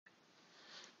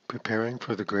Preparing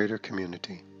for the Greater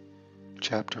Community,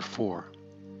 Chapter 4,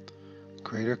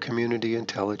 Greater Community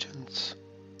Intelligence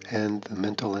and the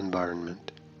Mental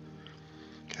Environment,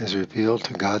 as revealed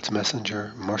to God's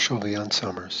Messenger, Marshall Leon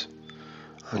Summers,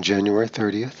 on January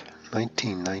 30th,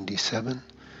 1997,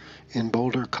 in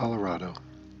Boulder, Colorado.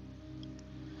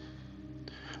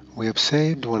 We have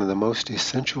saved one of the most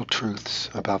essential truths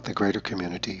about the greater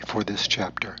community for this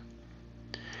chapter.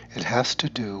 It has to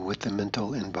do with the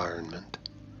mental environment.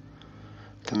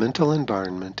 The mental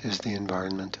environment is the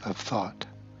environment of thought.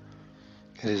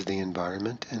 It is the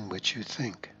environment in which you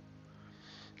think.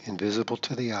 Invisible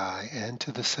to the eye and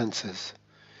to the senses,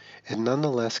 it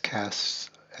nonetheless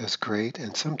casts as great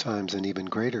and sometimes an even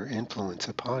greater influence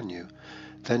upon you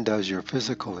than does your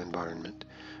physical environment,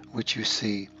 which you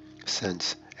see,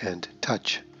 sense, and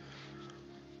touch.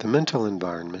 The mental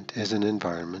environment is an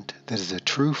environment that is a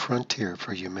true frontier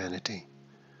for humanity.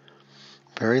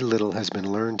 Very little has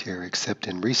been learned here except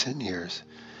in recent years,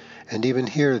 and even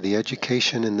here the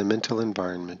education in the mental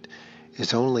environment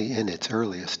is only in its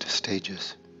earliest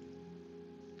stages.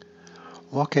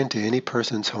 Walk into any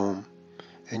person's home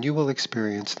and you will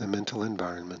experience the mental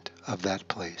environment of that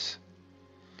place.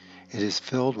 It is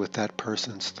filled with that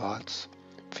person's thoughts,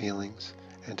 feelings,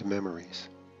 and memories.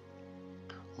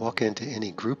 Walk into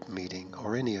any group meeting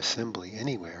or any assembly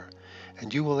anywhere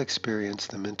and you will experience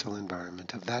the mental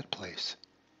environment of that place.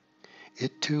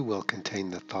 It too will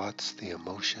contain the thoughts, the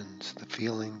emotions, the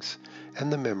feelings,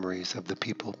 and the memories of the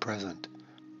people present.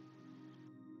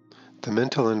 The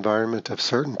mental environment of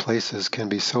certain places can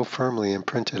be so firmly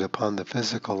imprinted upon the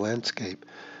physical landscape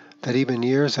that even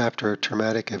years after a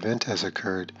traumatic event has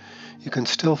occurred, you can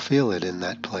still feel it in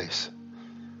that place.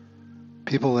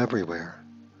 People everywhere,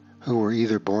 who were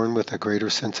either born with a greater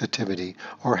sensitivity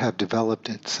or have developed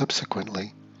it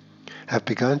subsequently, have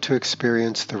begun to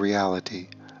experience the reality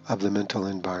of the mental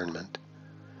environment.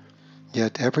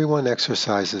 Yet everyone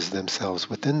exercises themselves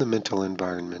within the mental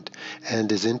environment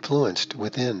and is influenced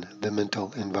within the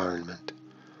mental environment.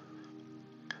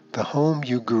 The home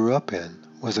you grew up in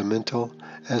was a mental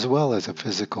as well as a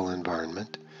physical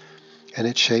environment, and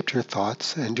it shaped your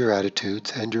thoughts and your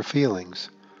attitudes and your feelings.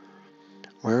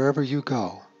 Wherever you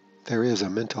go, there is a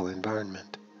mental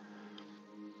environment.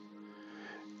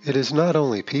 It is not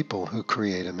only people who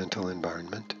create a mental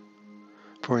environment.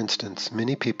 For instance,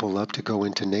 many people love to go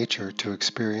into nature to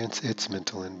experience its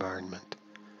mental environment.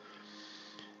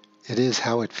 It is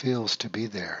how it feels to be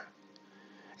there.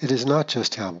 It is not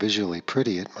just how visually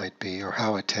pretty it might be or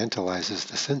how it tantalizes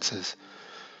the senses,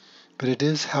 but it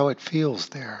is how it feels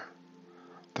there.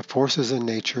 The forces in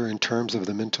nature in terms of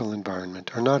the mental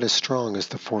environment are not as strong as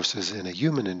the forces in a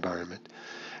human environment,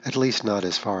 at least not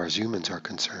as far as humans are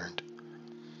concerned.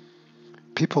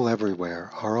 People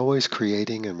everywhere are always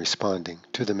creating and responding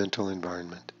to the mental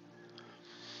environment.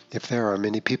 If there are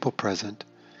many people present,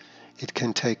 it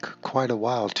can take quite a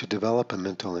while to develop a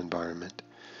mental environment,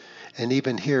 and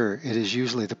even here it is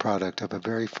usually the product of a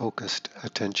very focused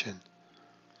attention.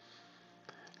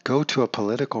 Go to a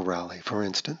political rally, for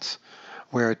instance,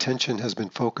 where attention has been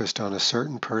focused on a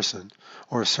certain person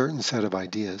or a certain set of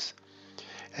ideas,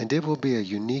 and it will be a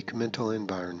unique mental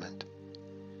environment.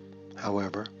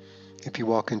 However, if you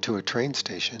walk into a train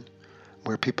station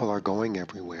where people are going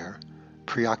everywhere,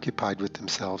 preoccupied with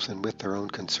themselves and with their own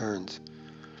concerns,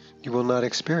 you will not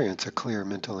experience a clear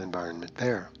mental environment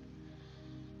there.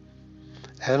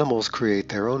 Animals create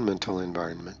their own mental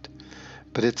environment,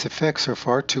 but its effects are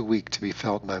far too weak to be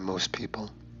felt by most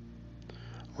people.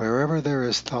 Wherever there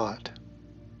is thought,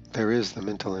 there is the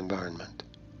mental environment.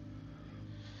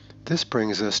 This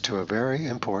brings us to a very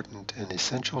important and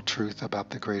essential truth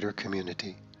about the greater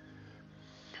community.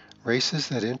 Races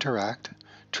that interact,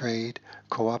 trade,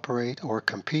 cooperate, or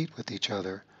compete with each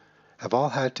other have all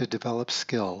had to develop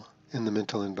skill in the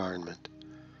mental environment.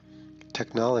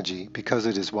 Technology, because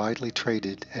it is widely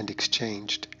traded and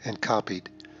exchanged and copied,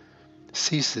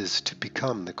 ceases to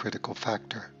become the critical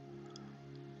factor.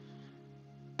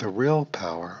 The real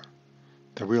power,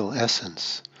 the real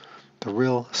essence, the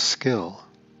real skill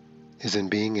is in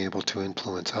being able to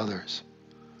influence others.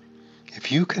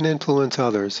 If you can influence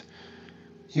others,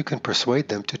 you can persuade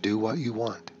them to do what you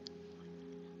want.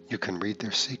 You can read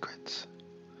their secrets.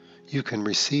 You can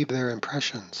receive their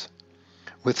impressions.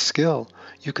 With skill,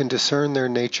 you can discern their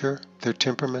nature, their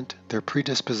temperament, their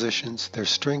predispositions, their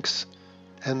strengths,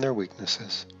 and their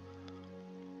weaknesses.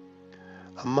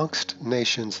 Amongst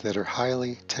nations that are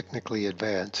highly technically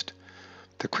advanced,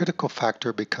 the critical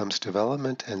factor becomes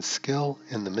development and skill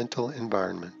in the mental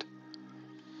environment.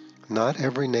 Not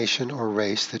every nation or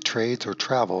race that trades or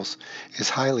travels is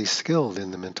highly skilled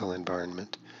in the mental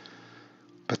environment,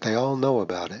 but they all know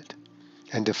about it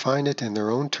and define it in their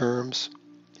own terms,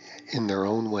 in their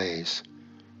own ways.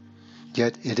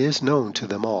 Yet it is known to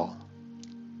them all.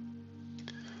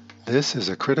 This is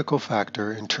a critical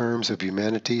factor in terms of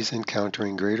humanity's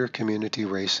encountering greater community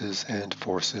races and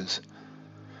forces.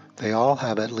 They all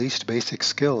have at least basic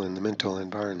skill in the mental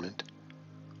environment.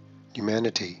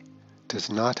 Humanity does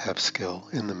not have skill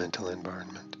in the mental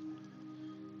environment.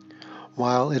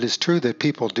 While it is true that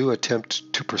people do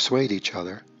attempt to persuade each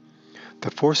other, the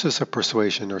forces of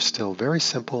persuasion are still very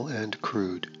simple and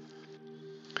crude.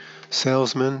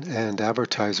 Salesmen and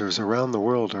advertisers around the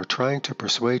world are trying to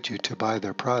persuade you to buy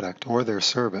their product or their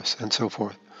service, and so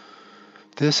forth.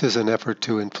 This is an effort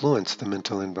to influence the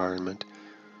mental environment,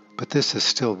 but this is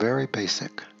still very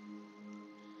basic.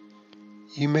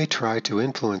 You may try to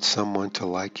influence someone to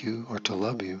like you or to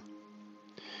love you.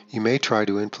 You may try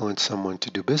to influence someone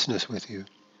to do business with you.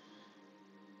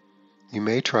 You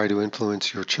may try to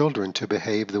influence your children to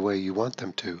behave the way you want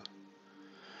them to.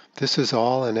 This is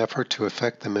all an effort to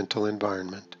affect the mental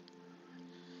environment.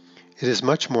 It is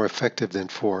much more effective than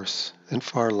force and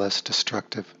far less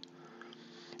destructive.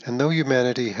 And though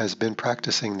humanity has been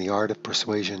practicing the art of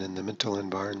persuasion in the mental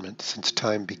environment since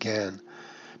time began,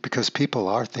 because people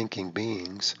are thinking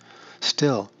beings,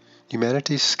 still,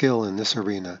 humanity's skill in this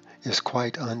arena is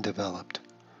quite undeveloped.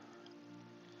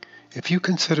 If you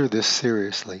consider this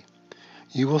seriously,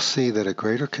 you will see that a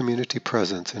greater community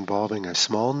presence involving a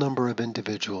small number of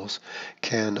individuals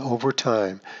can, over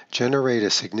time, generate a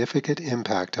significant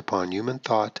impact upon human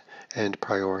thought and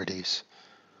priorities.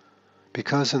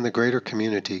 Because in the greater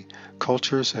community,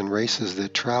 cultures and races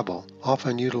that travel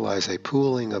often utilize a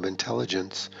pooling of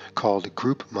intelligence called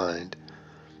group mind,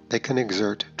 they can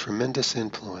exert tremendous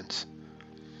influence.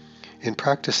 In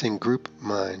practicing group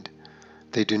mind,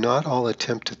 they do not all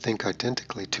attempt to think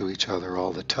identically to each other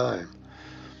all the time,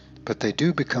 but they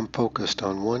do become focused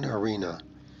on one arena,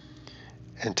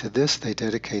 and to this they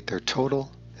dedicate their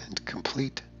total and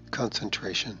complete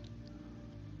concentration.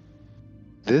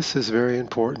 This is very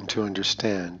important to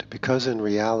understand because in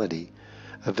reality,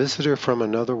 a visitor from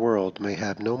another world may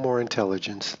have no more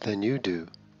intelligence than you do.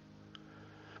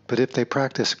 But if they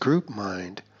practice group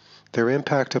mind, their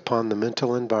impact upon the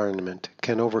mental environment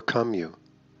can overcome you.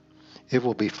 It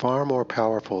will be far more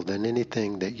powerful than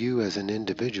anything that you as an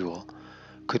individual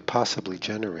could possibly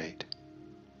generate.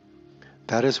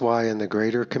 That is why in the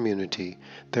greater community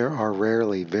there are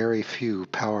rarely very few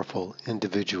powerful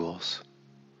individuals.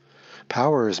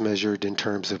 Power is measured in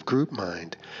terms of group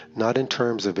mind, not in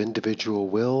terms of individual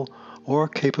will or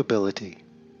capability.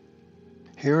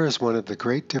 Here is one of the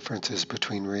great differences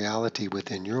between reality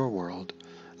within your world,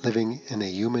 living in a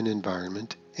human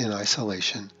environment in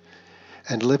isolation,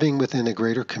 and living within a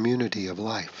greater community of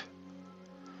life.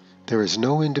 There is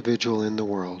no individual in the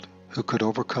world who could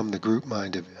overcome the group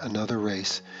mind of another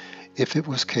race if it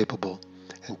was capable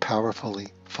and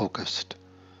powerfully focused.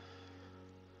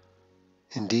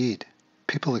 Indeed,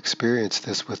 people experience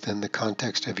this within the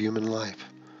context of human life,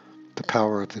 the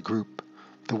power of the group,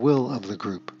 the will of the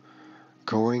group,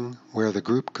 going where the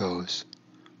group goes.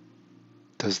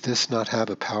 Does this not have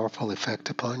a powerful effect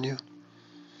upon you?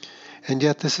 And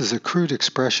yet this is a crude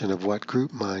expression of what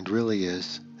group mind really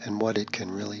is and what it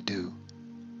can really do.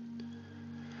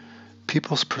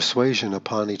 People's persuasion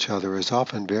upon each other is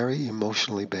often very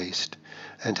emotionally based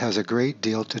and has a great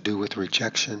deal to do with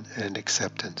rejection and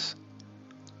acceptance.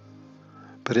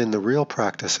 But in the real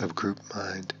practice of group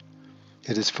mind,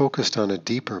 it is focused on a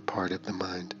deeper part of the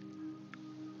mind.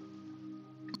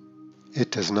 It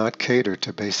does not cater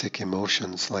to basic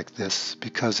emotions like this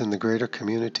because in the greater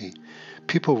community,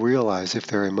 people realize if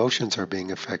their emotions are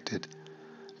being affected,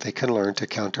 they can learn to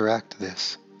counteract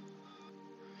this.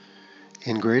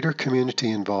 In greater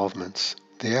community involvements,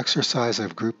 the exercise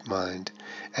of group mind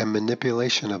and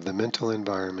manipulation of the mental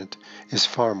environment is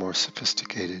far more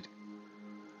sophisticated.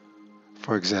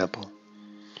 For example,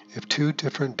 if two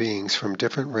different beings from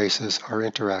different races are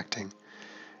interacting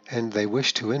and they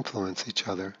wish to influence each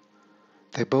other,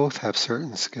 they both have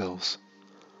certain skills.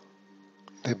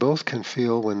 They both can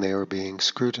feel when they are being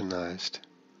scrutinized.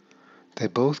 They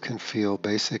both can feel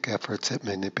basic efforts at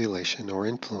manipulation or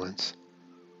influence.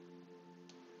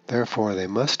 Therefore, they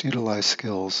must utilize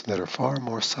skills that are far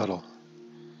more subtle.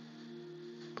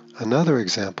 Another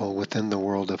example within the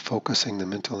world of focusing the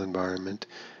mental environment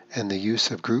and the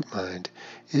use of group mind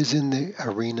is in the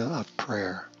arena of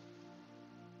prayer.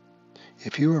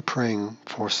 If you are praying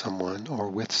for someone or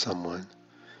with someone,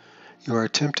 you are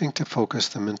attempting to focus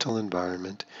the mental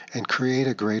environment and create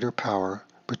a greater power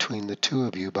between the two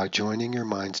of you by joining your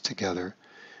minds together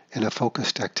in a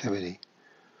focused activity.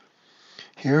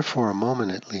 Here, for a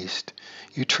moment at least,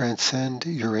 you transcend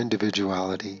your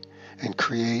individuality and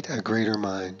create a greater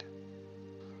mind.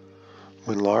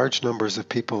 When large numbers of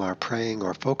people are praying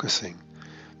or focusing,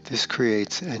 this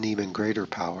creates an even greater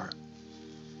power.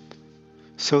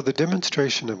 So the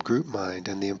demonstration of group mind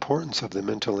and the importance of the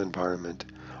mental environment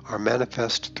are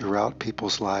manifest throughout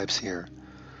people's lives here,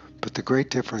 but the great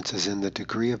difference is in the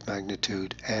degree of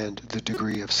magnitude and the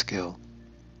degree of skill.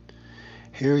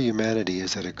 Here humanity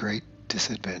is at a great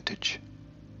disadvantage.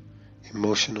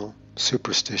 Emotional,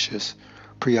 superstitious,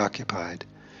 preoccupied,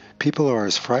 people are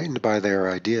as frightened by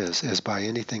their ideas as by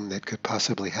anything that could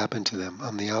possibly happen to them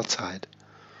on the outside.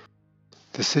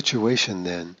 The situation,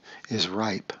 then, is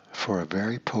ripe for a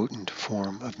very potent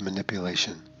form of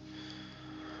manipulation.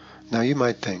 Now you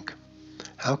might think,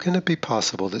 how can it be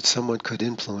possible that someone could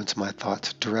influence my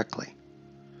thoughts directly?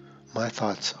 My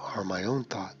thoughts are my own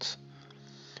thoughts.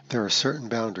 There are certain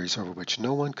boundaries over which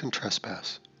no one can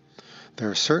trespass.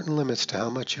 There are certain limits to how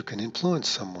much you can influence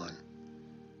someone.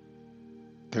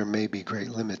 There may be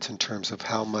great limits in terms of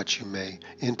how much you may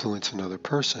influence another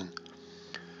person,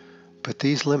 but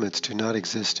these limits do not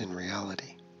exist in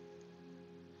reality.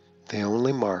 They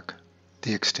only mark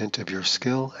the extent of your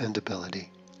skill and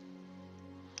ability.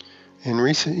 In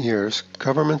recent years,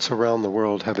 governments around the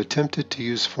world have attempted to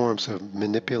use forms of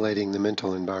manipulating the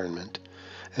mental environment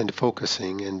and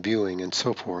focusing and viewing and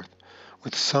so forth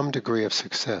with some degree of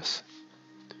success.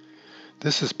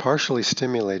 This is partially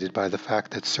stimulated by the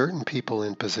fact that certain people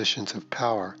in positions of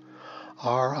power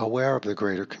are aware of the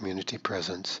greater community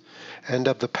presence and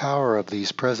of the power of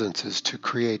these presences to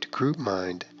create group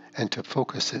mind and to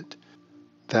focus it.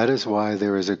 That is why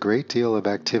there is a great deal of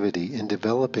activity in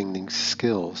developing these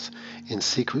skills in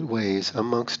secret ways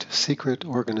amongst secret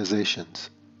organizations.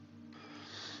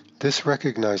 This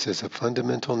recognizes a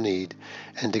fundamental need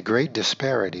and a great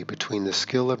disparity between the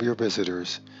skill of your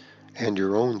visitors and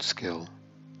your own skill.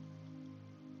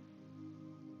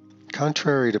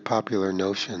 Contrary to popular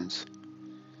notions,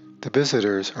 the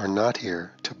visitors are not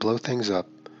here to blow things up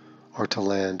or to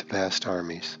land vast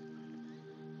armies.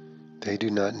 They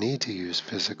do not need to use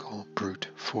physical, brute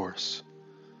force.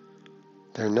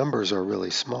 Their numbers are really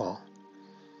small.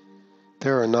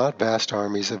 There are not vast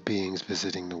armies of beings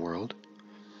visiting the world.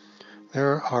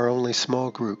 There are only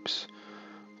small groups,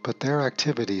 but their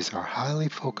activities are highly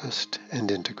focused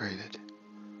and integrated.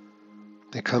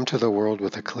 They come to the world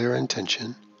with a clear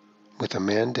intention, with a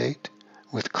mandate,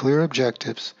 with clear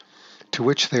objectives, to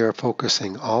which they are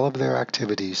focusing all of their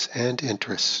activities and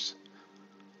interests.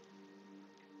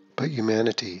 But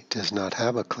humanity does not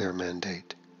have a clear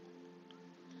mandate.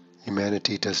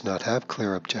 Humanity does not have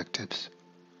clear objectives.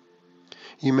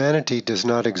 Humanity does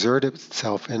not exert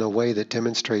itself in a way that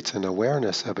demonstrates an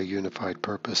awareness of a unified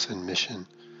purpose and mission.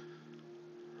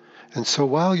 And so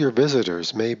while your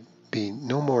visitors may be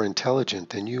no more intelligent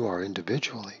than you are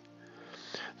individually,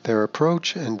 their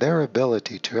approach and their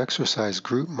ability to exercise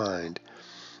group mind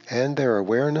and their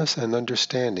awareness and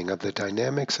understanding of the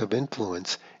dynamics of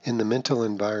influence in the mental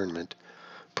environment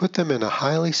put them in a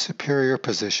highly superior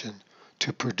position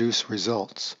to produce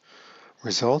results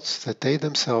that they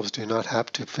themselves do not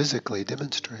have to physically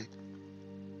demonstrate.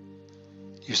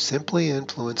 You simply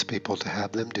influence people to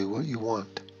have them do what you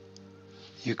want.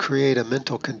 You create a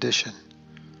mental condition.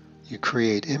 You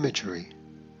create imagery.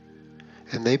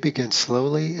 And they begin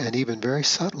slowly and even very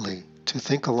subtly to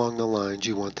think along the lines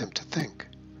you want them to think.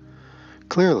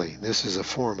 Clearly, this is a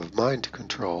form of mind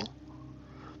control.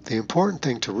 The important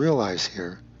thing to realize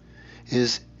here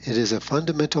is it is a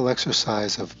fundamental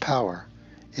exercise of power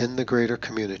in the greater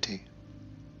community.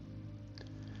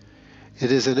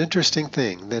 It is an interesting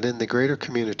thing that in the greater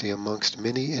community amongst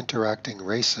many interacting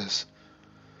races,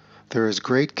 there is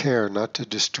great care not to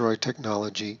destroy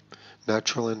technology,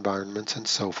 natural environments, and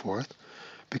so forth,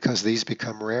 because these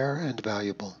become rare and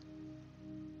valuable.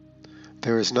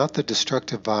 There is not the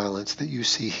destructive violence that you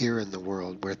see here in the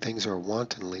world where things are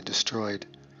wantonly destroyed.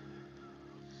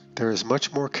 There is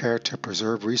much more care to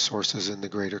preserve resources in the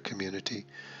greater community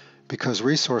because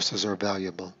resources are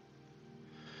valuable.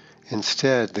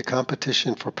 Instead, the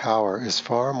competition for power is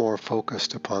far more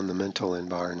focused upon the mental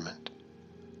environment.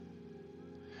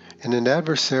 In an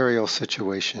adversarial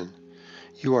situation,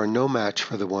 you are no match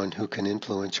for the one who can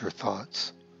influence your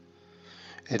thoughts.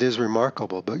 It is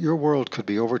remarkable, but your world could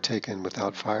be overtaken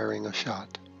without firing a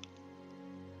shot.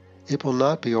 It will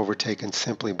not be overtaken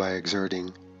simply by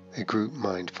exerting a group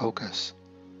mind focus.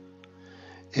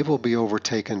 It will be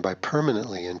overtaken by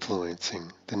permanently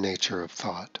influencing the nature of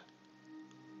thought.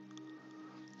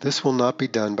 This will not be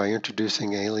done by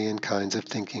introducing alien kinds of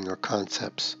thinking or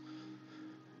concepts.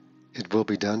 It will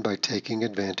be done by taking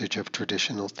advantage of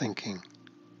traditional thinking.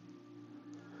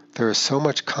 There is so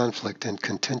much conflict and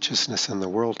contentiousness in the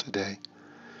world today,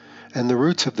 and the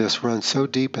roots of this run so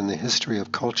deep in the history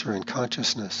of culture and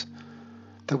consciousness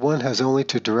that one has only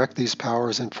to direct these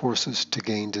powers and forces to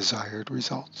gain desired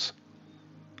results.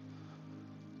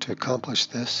 To accomplish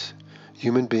this,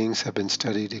 human beings have been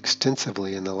studied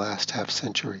extensively in the last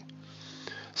half-century,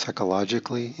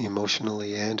 psychologically,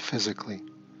 emotionally, and physically.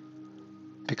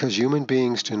 Because human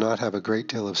beings do not have a great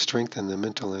deal of strength in the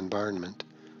mental environment,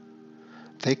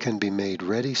 they can be made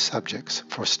ready subjects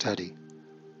for study.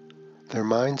 Their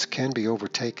minds can be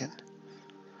overtaken.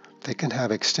 They can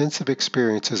have extensive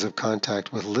experiences of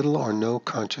contact with little or no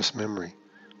conscious memory.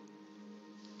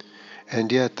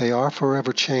 And yet they are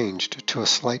forever changed to a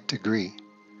slight degree.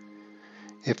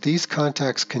 If these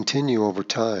contacts continue over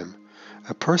time,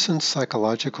 a person's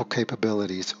psychological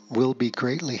capabilities will be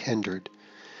greatly hindered,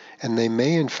 and they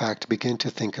may in fact begin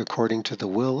to think according to the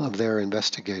will of their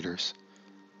investigators.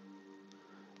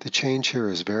 The change here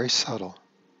is very subtle,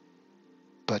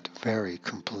 but very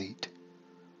complete.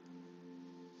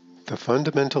 The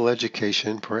fundamental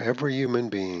education for every human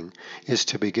being is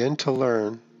to begin to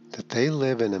learn that they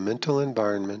live in a mental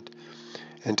environment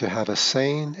and to have a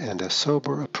sane and a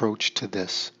sober approach to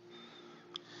this.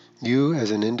 You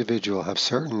as an individual have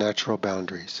certain natural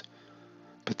boundaries,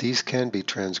 but these can be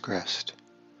transgressed.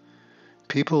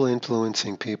 People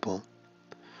influencing people.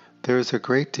 There is a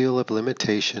great deal of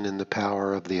limitation in the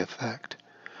power of the effect,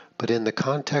 but in the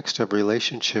context of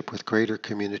relationship with greater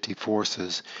community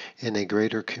forces in a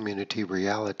greater community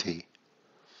reality,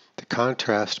 the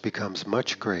contrast becomes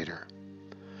much greater.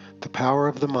 The power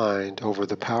of the mind over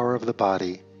the power of the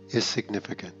body is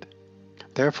significant.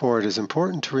 Therefore, it is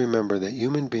important to remember that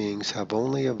human beings have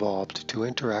only evolved to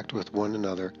interact with one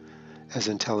another as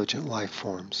intelligent life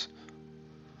forms.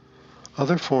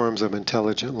 Other forms of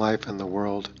intelligent life in the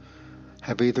world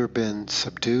have either been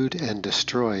subdued and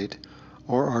destroyed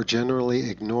or are generally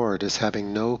ignored as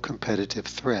having no competitive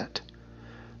threat.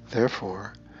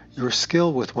 Therefore, your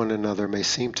skill with one another may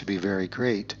seem to be very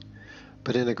great,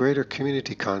 but in a greater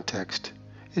community context,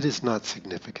 it is not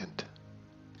significant.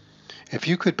 If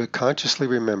you could but consciously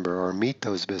remember or meet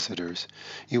those visitors,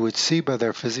 you would see by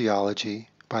their physiology,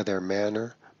 by their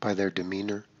manner, by their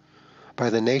demeanor, by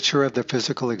the nature of their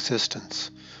physical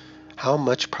existence, how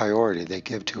much priority they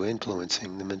give to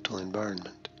influencing the mental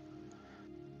environment.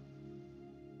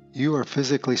 You are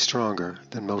physically stronger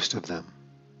than most of them.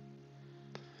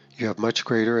 You have much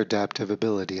greater adaptive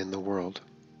ability in the world.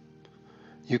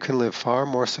 You can live far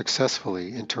more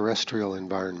successfully in terrestrial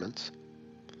environments.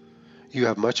 You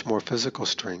have much more physical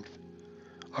strength,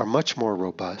 are much more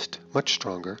robust, much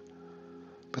stronger,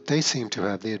 but they seem to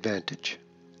have the advantage.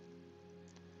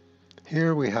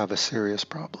 Here we have a serious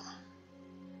problem.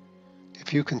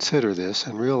 If you consider this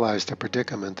and realize the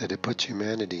predicament that it puts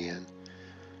humanity in,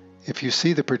 if you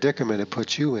see the predicament it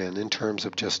puts you in terms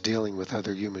of just dealing with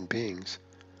other human beings,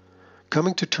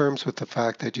 coming to terms with the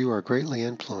fact that you are greatly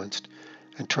influenced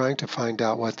and trying to find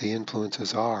out what the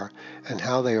influences are and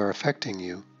how they are affecting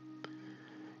you,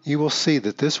 you will see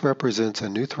that this represents a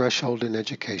new threshold in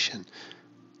education,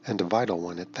 and a vital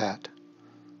one at that.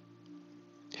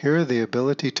 Here the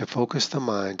ability to focus the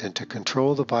mind and to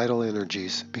control the vital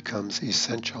energies becomes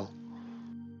essential.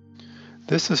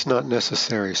 This is not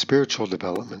necessarily spiritual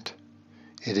development.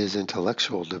 It is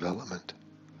intellectual development.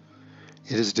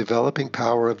 It is developing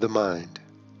power of the mind,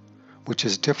 which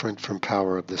is different from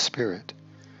power of the spirit,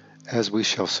 as we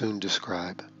shall soon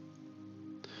describe.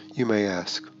 You may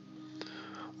ask,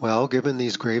 well, given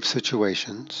these grave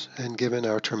situations, and given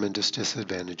our tremendous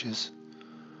disadvantages,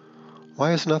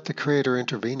 why is not the Creator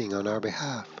intervening on our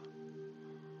behalf?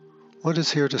 What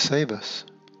is here to save us?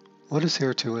 What is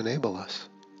here to enable us?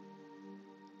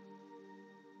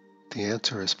 The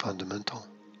answer is fundamental.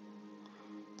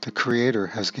 The Creator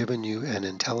has given you an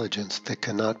intelligence that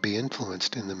cannot be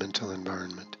influenced in the mental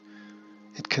environment.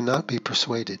 It cannot be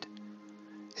persuaded.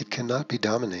 It cannot be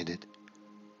dominated.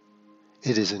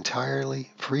 It is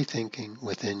entirely free thinking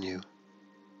within you.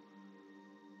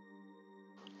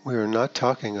 We are not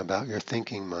talking about your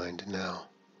thinking mind now.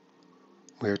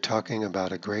 We are talking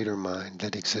about a greater mind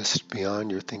that exists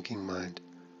beyond your thinking mind.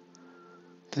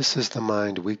 This is the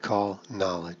mind we call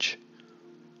knowledge.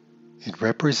 It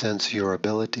represents your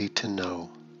ability to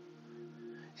know.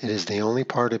 It is the only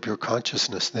part of your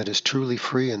consciousness that is truly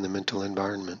free in the mental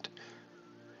environment.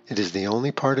 It is the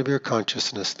only part of your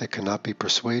consciousness that cannot be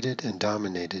persuaded and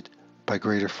dominated by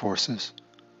greater forces.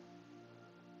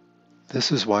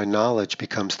 This is why knowledge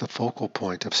becomes the focal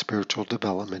point of spiritual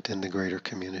development in the greater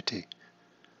community.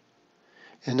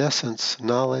 In essence,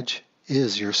 knowledge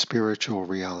is your spiritual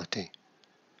reality.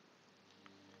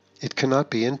 It cannot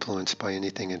be influenced by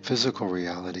anything in physical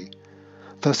reality,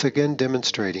 thus again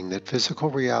demonstrating that physical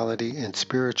reality and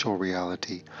spiritual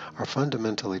reality are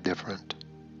fundamentally different.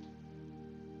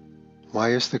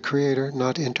 Why is the Creator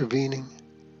not intervening?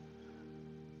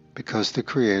 Because the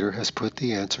Creator has put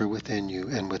the answer within you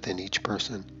and within each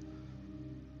person.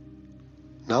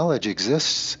 Knowledge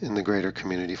exists in the greater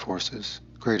community forces,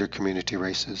 greater community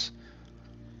races,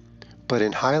 but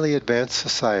in highly advanced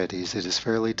societies it is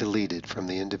fairly deleted from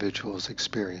the individual's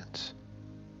experience.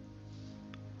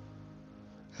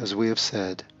 As we have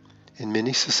said, in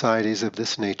many societies of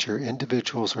this nature,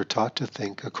 individuals are taught to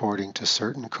think according to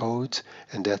certain codes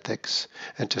and ethics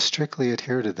and to strictly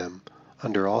adhere to them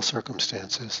under all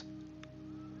circumstances.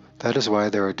 That is why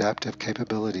their adaptive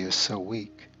capability is so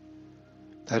weak.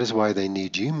 That is why they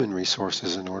need human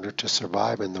resources in order to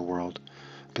survive in the world,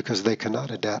 because they cannot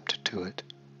adapt to it.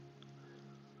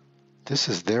 This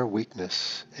is their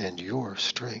weakness and your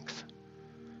strength.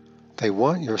 They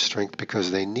want your strength because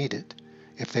they need it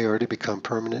if they are to become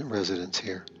permanent residents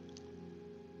here.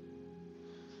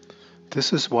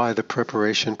 This is why the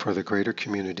preparation for the greater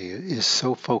community is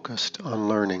so focused on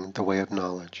learning the way of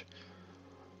knowledge,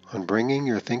 on bringing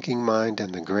your thinking mind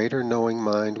and the greater knowing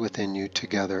mind within you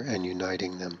together and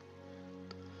uniting them.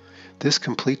 This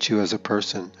completes you as a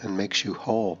person and makes you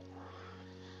whole,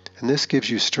 and this gives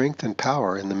you strength and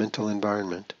power in the mental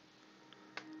environment.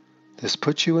 This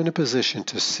puts you in a position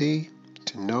to see,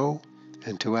 to know,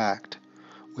 and to act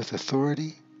with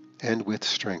authority and with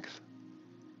strength.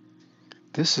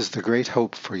 This is the great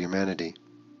hope for humanity.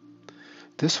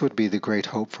 This would be the great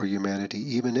hope for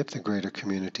humanity even if the greater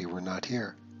community were not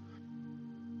here.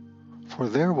 For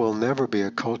there will never be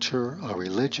a culture, a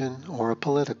religion, or a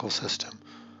political system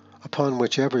upon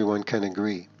which everyone can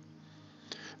agree.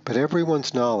 But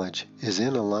everyone's knowledge is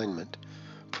in alignment,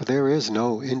 for there is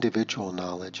no individual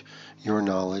knowledge, your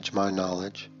knowledge, my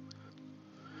knowledge.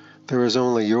 There is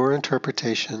only your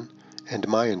interpretation and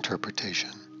my interpretation.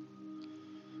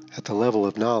 At the level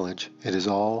of knowledge, it is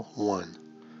all one.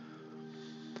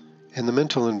 In the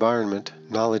mental environment,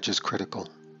 knowledge is critical.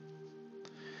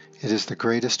 It is the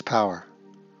greatest power,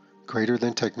 greater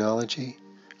than technology,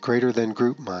 greater than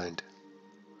group mind.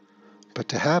 But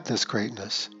to have this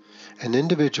greatness, an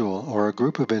individual or a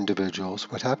group of individuals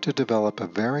would have to develop a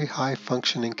very high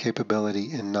functioning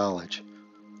capability in knowledge.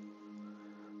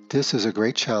 This is a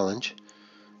great challenge,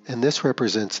 and this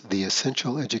represents the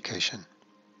essential education.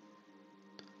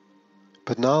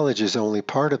 But knowledge is only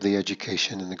part of the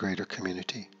education in the greater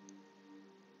community.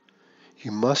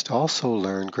 You must also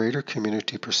learn greater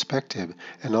community perspective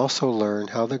and also learn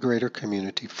how the greater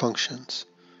community functions.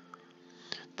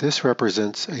 This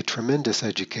represents a tremendous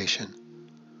education,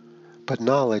 but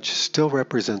knowledge still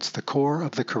represents the core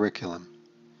of the curriculum.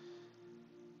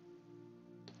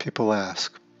 People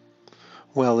ask,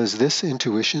 well, is this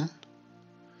intuition?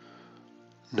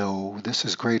 No, this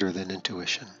is greater than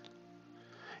intuition.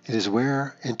 It is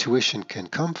where intuition can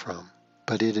come from,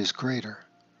 but it is greater.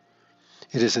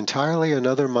 It is entirely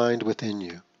another mind within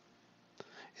you.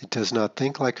 It does not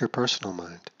think like your personal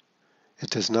mind. It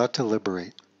does not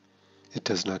deliberate. It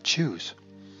does not choose.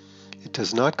 It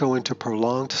does not go into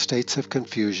prolonged states of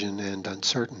confusion and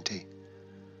uncertainty.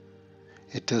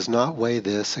 It does not weigh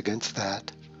this against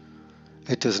that.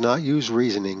 It does not use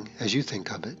reasoning as you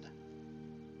think of it.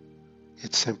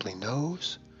 It simply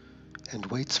knows and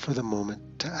waits for the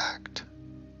moment to act.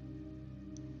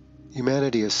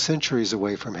 Humanity is centuries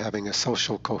away from having a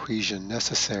social cohesion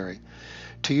necessary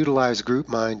to utilize group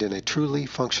mind in a truly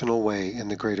functional way in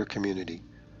the greater community,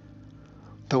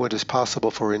 though it is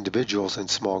possible for individuals and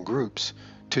small groups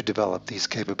to develop these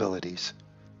capabilities.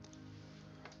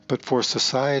 But for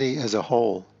society as a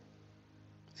whole,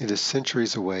 it is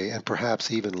centuries away and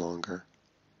perhaps even longer.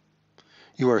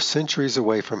 You are centuries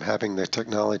away from having the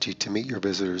technology to meet your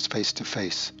visitors face to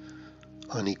face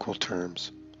on equal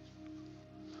terms.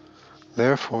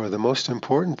 Therefore, the most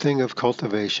important thing of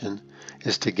cultivation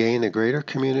is to gain a greater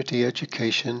community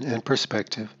education and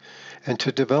perspective and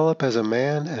to develop as a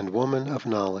man and woman of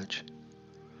knowledge.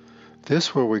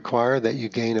 This will require that you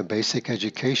gain a basic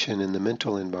education in the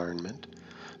mental environment,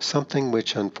 something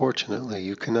which unfortunately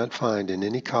you cannot find in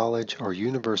any college or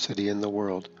university in the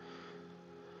world.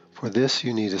 For this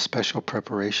you need a special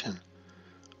preparation,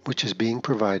 which is being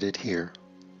provided here.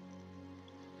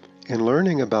 In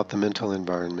learning about the mental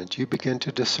environment, you begin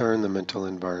to discern the mental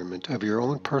environment of your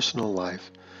own personal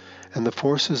life and the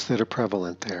forces that are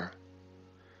prevalent there.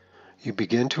 You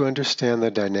begin to understand the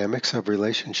dynamics of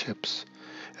relationships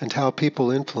and how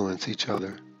people influence each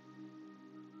other.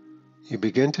 You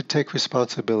begin to take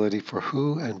responsibility for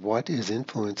who and what is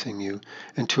influencing you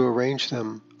and to arrange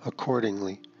them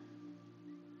accordingly.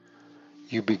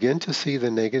 you begin to see the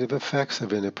negative effects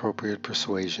of inappropriate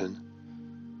persuasion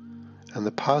and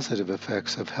the positive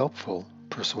effects of helpful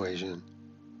persuasion.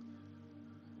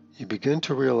 You begin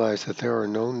to realize that there are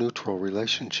no neutral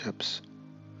relationships,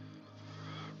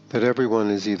 that everyone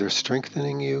is either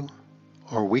strengthening you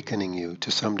or weakening you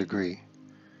to some degree.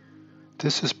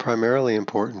 This is primarily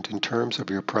important in terms of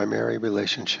your primary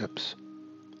relationships.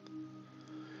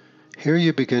 Here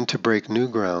you begin to break new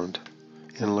ground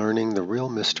in learning the real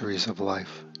mysteries of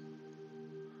life.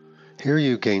 Here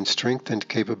you gain strength and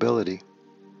capability.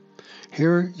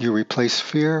 Here you replace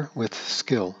fear with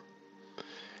skill.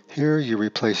 Here you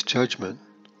replace judgment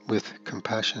with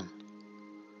compassion.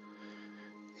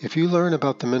 If you learn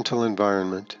about the mental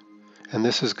environment, and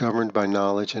this is governed by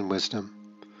knowledge and wisdom,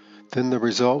 then the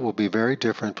result will be very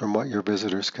different from what your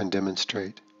visitors can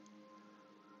demonstrate.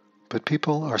 But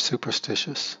people are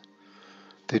superstitious.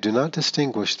 They do not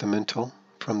distinguish the mental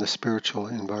from the spiritual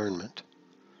environment.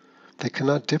 They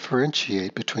cannot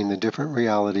differentiate between the different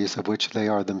realities of which they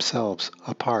are themselves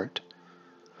a part.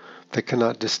 They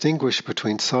cannot distinguish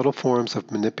between subtle forms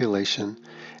of manipulation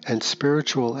and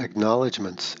spiritual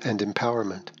acknowledgments and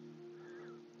empowerment.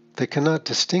 They cannot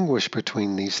distinguish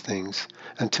between these things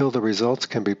until the results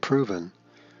can be proven,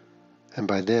 and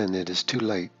by then it is too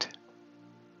late.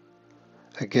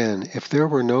 Again, if there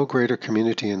were no greater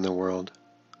community in the world,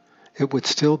 it would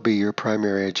still be your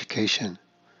primary education,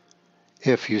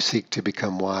 if you seek to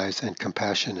become wise and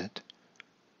compassionate,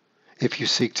 if you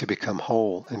seek to become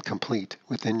whole and complete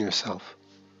within yourself.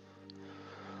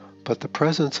 But the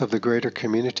presence of the greater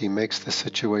community makes the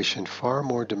situation far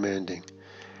more demanding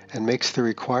and makes the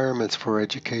requirements for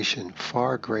education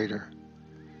far greater.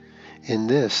 In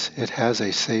this, it has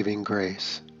a saving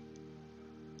grace.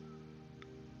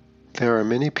 There are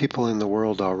many people in the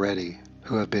world already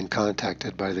who have been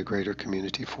contacted by the greater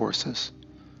community forces,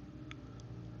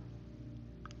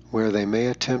 where they may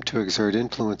attempt to exert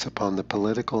influence upon the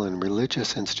political and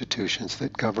religious institutions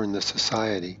that govern the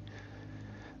society.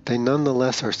 They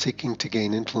nonetheless are seeking to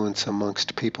gain influence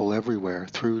amongst people everywhere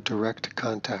through direct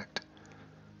contact.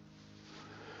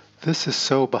 This is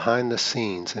so behind the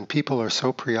scenes, and people are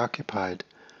so preoccupied,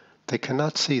 they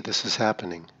cannot see this is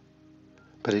happening,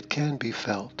 but it can be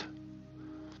felt.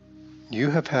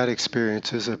 You have had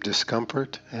experiences of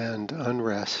discomfort and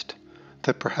unrest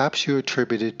that perhaps you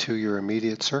attributed to your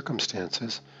immediate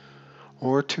circumstances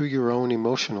or to your own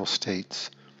emotional states,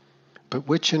 but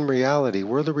which in reality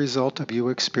were the result of you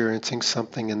experiencing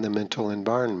something in the mental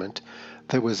environment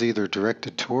that was either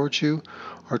directed towards you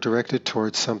or directed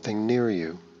towards something near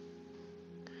you.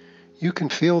 You can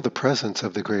feel the presence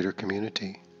of the greater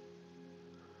community.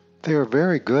 They are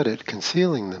very good at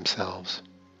concealing themselves,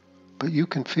 but you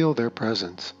can feel their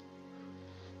presence.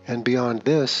 And beyond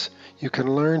this, you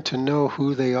can learn to know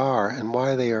who they are and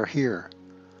why they are here,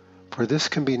 for this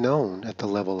can be known at the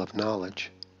level of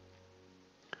knowledge.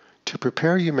 To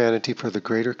prepare humanity for the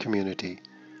greater community,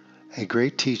 a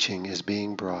great teaching is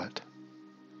being brought.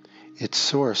 Its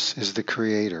source is the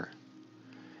Creator,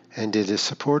 and it is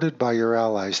supported by your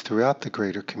allies throughout the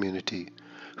greater community,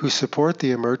 who support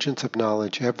the emergence of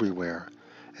knowledge everywhere,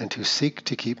 and who seek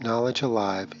to keep knowledge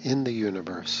alive in the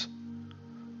universe.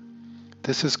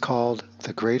 This is called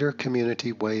the Greater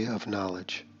Community Way of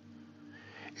Knowledge.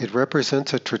 It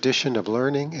represents a tradition of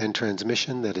learning and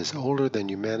transmission that is older than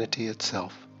humanity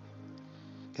itself.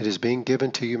 It is being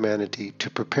given to humanity to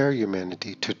prepare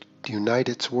humanity to unite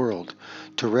its world,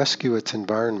 to rescue its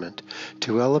environment,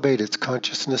 to elevate its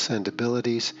consciousness and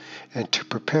abilities, and to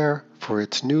prepare for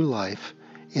its new life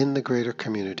in the greater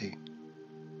community.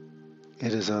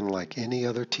 It is unlike any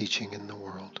other teaching in the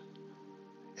world.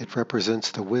 It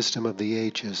represents the wisdom of the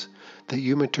ages that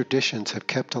human traditions have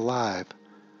kept alive.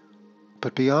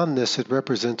 But beyond this, it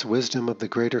represents wisdom of the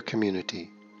greater community,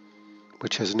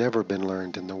 which has never been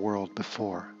learned in the world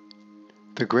before.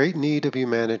 The great need of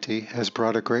humanity has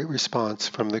brought a great response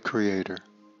from the Creator.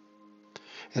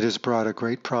 It has brought a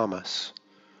great promise,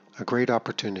 a great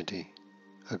opportunity,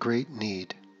 a great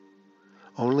need.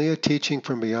 Only a teaching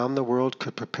from beyond the world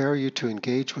could prepare you to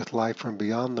engage with life from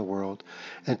beyond the world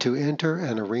and to enter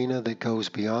an arena that goes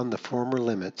beyond the former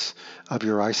limits of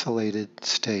your isolated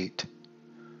state.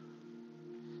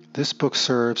 This book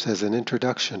serves as an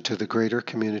introduction to the greater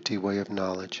community way of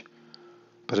knowledge,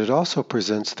 but it also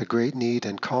presents the great need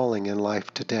and calling in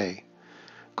life today,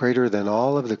 greater than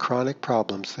all of the chronic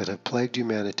problems that have plagued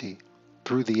humanity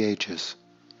through the ages.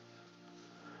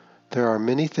 There are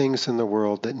many things in the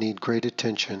world that need great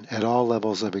attention at all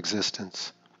levels of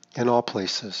existence, in all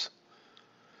places.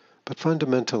 But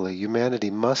fundamentally, humanity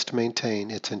must maintain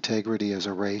its integrity as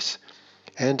a race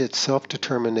and its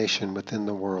self-determination within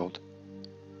the world.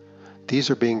 these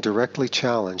are being directly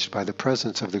challenged by the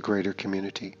presence of the greater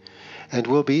community, and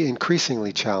will be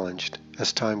increasingly challenged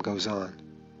as time goes on.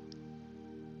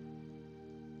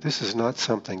 This is not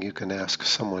something you can ask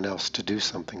someone else to do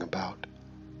something about.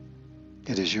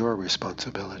 It is your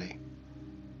responsibility.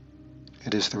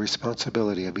 It is the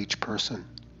responsibility of each person.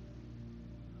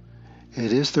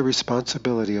 It is the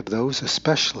responsibility of those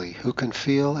especially who can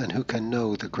feel and who can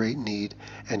know the great need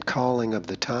and calling of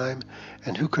the time,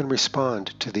 and who can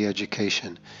respond to the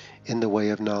education in the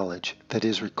way of knowledge that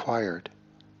is required.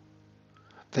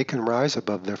 They can rise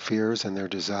above their fears and their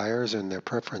desires and their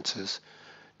preferences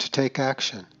to take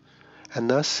action, and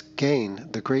thus gain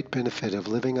the great benefit of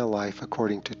living a life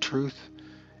according to truth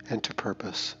and to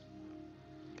purpose.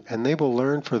 And they will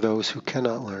learn for those who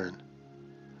cannot learn,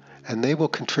 and they will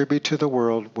contribute to the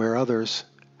world where others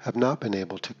have not been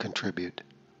able to contribute.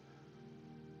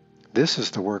 This is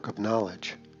the work of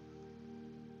knowledge.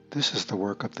 This is the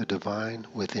work of the divine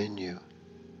within you.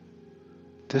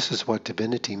 This is what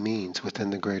divinity means within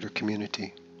the greater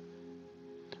community.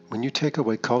 When you take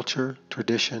away culture,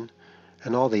 tradition,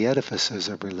 and all the edifices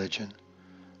of religion,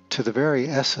 to the very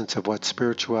essence of what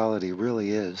spirituality really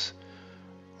is,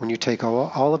 when you take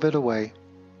all of it away,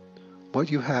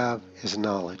 what you have is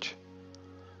knowledge,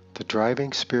 the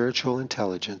driving spiritual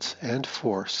intelligence and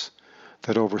force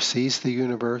that oversees the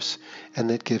universe and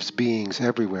that gives beings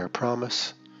everywhere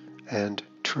promise and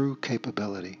true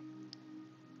capability.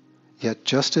 Yet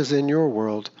just as in your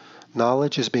world,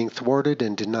 knowledge is being thwarted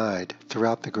and denied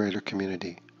throughout the greater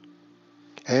community.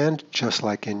 And just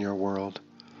like in your world,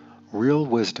 real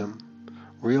wisdom,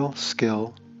 real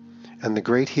skill, and the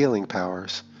great healing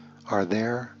powers are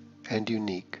there and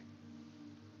unique.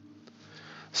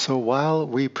 So while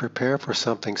we prepare for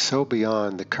something so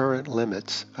beyond the current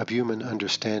limits of human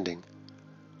understanding,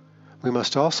 we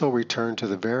must also return to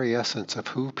the very essence of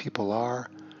who people are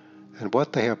and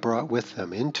what they have brought with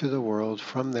them into the world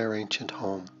from their ancient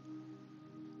home.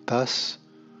 Thus,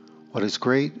 what is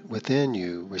great within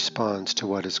you responds to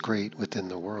what is great within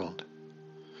the world.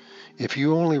 If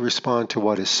you only respond to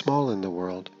what is small in the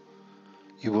world,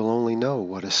 you will only know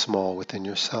what is small within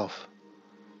yourself.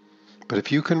 But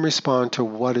if you can respond to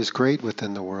what is great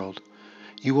within the world,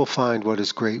 you will find what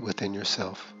is great within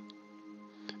yourself.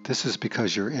 This is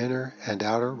because your inner and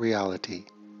outer reality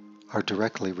are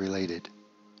directly related.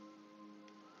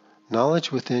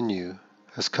 Knowledge within you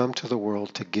has come to the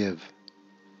world to give.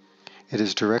 It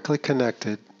is directly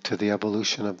connected to the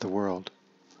evolution of the world.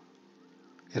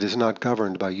 It is not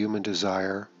governed by human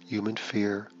desire, human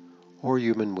fear, or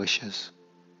human wishes.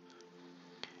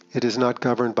 It is not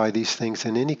governed by these things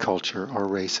in any culture or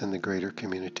race in the greater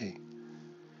community.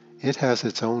 It has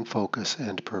its own focus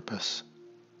and purpose.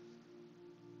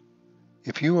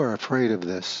 If you are afraid of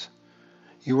this,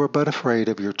 you are but afraid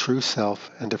of your true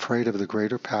self and afraid of the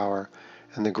greater power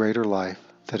and the greater life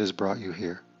that has brought you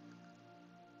here.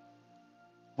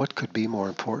 What could be more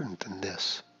important than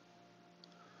this?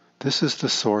 This is the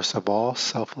source of all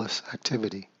selfless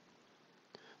activity.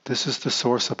 This is the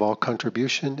source of all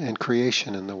contribution and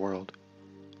creation in the world.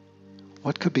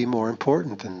 What could be more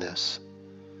important than this?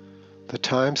 The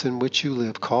times in which you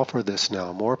live call for this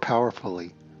now more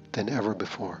powerfully than ever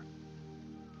before.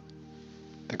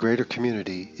 The greater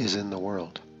community is in the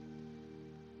world.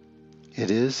 It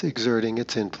is exerting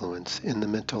its influence in the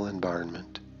mental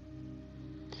environment.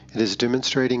 It is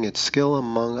demonstrating its skill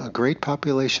among a great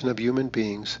population of human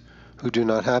beings who do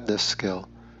not have this skill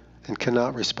and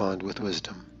cannot respond with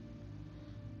wisdom.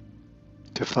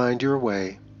 To find your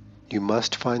way, you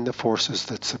must find the forces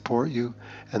that support you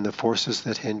and the forces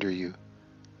that hinder you,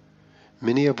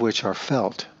 many of which are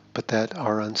felt but that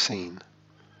are unseen.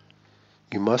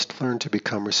 You must learn to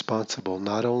become responsible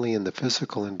not only in the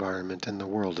physical environment in the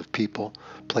world of people,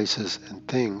 places, and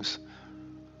things,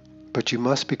 but you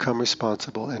must become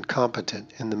responsible and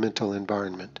competent in the mental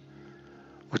environment,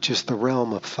 which is the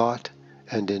realm of thought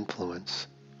and influence.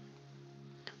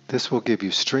 This will give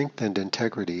you strength and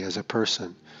integrity as a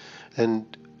person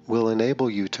and will enable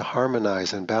you to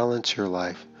harmonize and balance your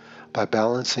life by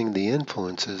balancing the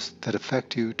influences that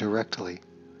affect you directly.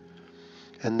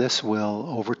 And this will,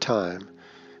 over time,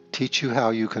 teach you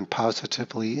how you can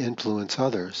positively influence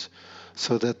others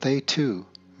so that they too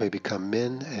may become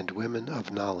men and women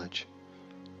of knowledge.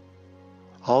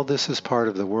 All this is part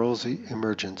of the world's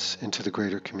emergence into the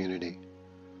greater community.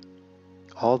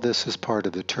 All this is part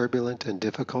of the turbulent and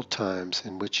difficult times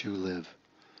in which you live.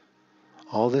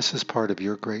 All this is part of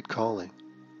your great calling.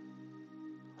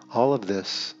 All of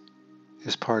this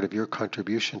is part of your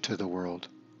contribution to the world,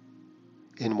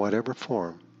 in whatever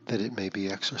form that it may be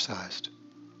exercised.